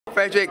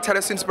Frederick, tell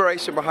us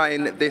inspiration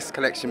behind this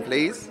collection,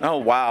 please. Oh,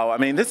 wow. I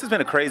mean, this has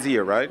been a crazy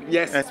year, right?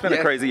 Yes. It's been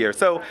a crazy year.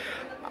 So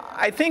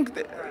I think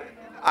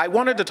I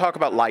wanted to talk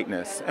about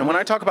lightness. And when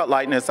I talk about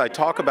lightness, I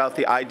talk about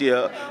the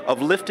idea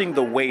of lifting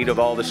the weight of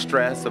all the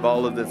stress, of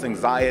all of this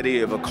anxiety,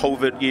 of a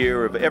COVID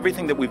year, of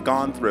everything that we've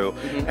gone through,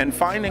 and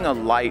finding a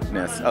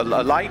lightness. A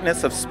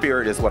lightness of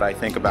spirit is what I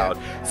think about.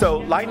 So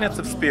lightness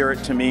of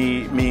spirit to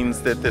me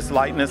means that this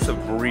lightness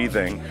of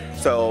breathing.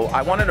 So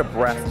I wanted a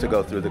breath to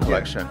go through the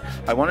collection.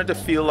 I wanted to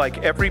feel like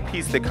every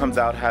piece that comes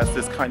out has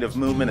this kind of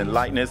movement and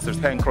lightness. There's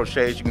hand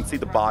crochets, you can see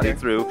the body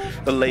through.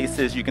 The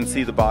laces, you can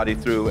see the body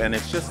through. And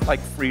it's just like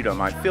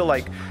freedom. I feel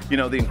like, you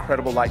know, the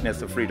incredible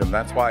lightness of freedom.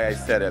 That's why I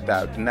said it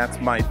that. And that's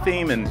my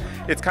theme. And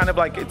it's kind of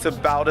like, it's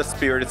about a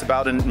spirit. It's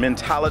about a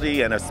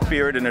mentality and a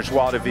spirit and a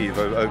joie de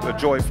vivre, a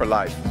joy for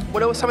life.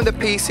 What are some of the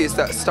pieces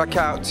that stuck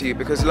out to you?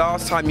 Because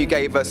last time you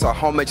gave us a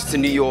homage to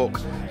New York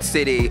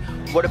City.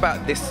 What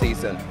about this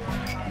season?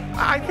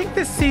 I think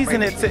this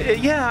season,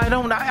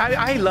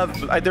 I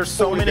love, there's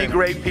so many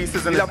great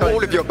pieces in this. You love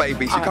all of your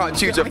babies, you can't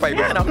choose your favorite.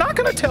 Yeah, and I'm not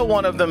going to tell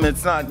one of them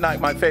it's not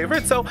my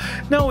favorite. So,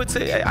 no,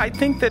 I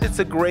think that it's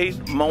a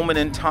great moment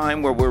in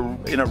time where we're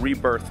in a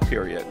rebirth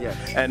period.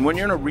 Yes. And when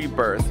you're in a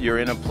rebirth, you're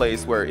in a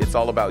place where it's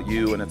all about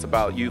you, and it's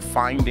about you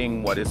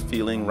finding what is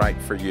feeling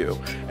right for you.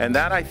 And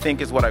that, I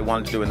think, is what I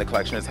wanted to do in the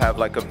collection, is have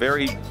like a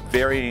very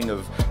varying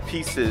of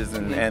pieces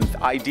and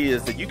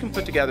ideas that you can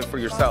put together for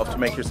yourself to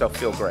make yourself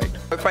feel great.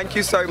 Thank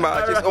you so much.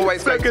 It's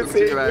always great to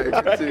see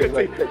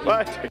you.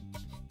 Bye.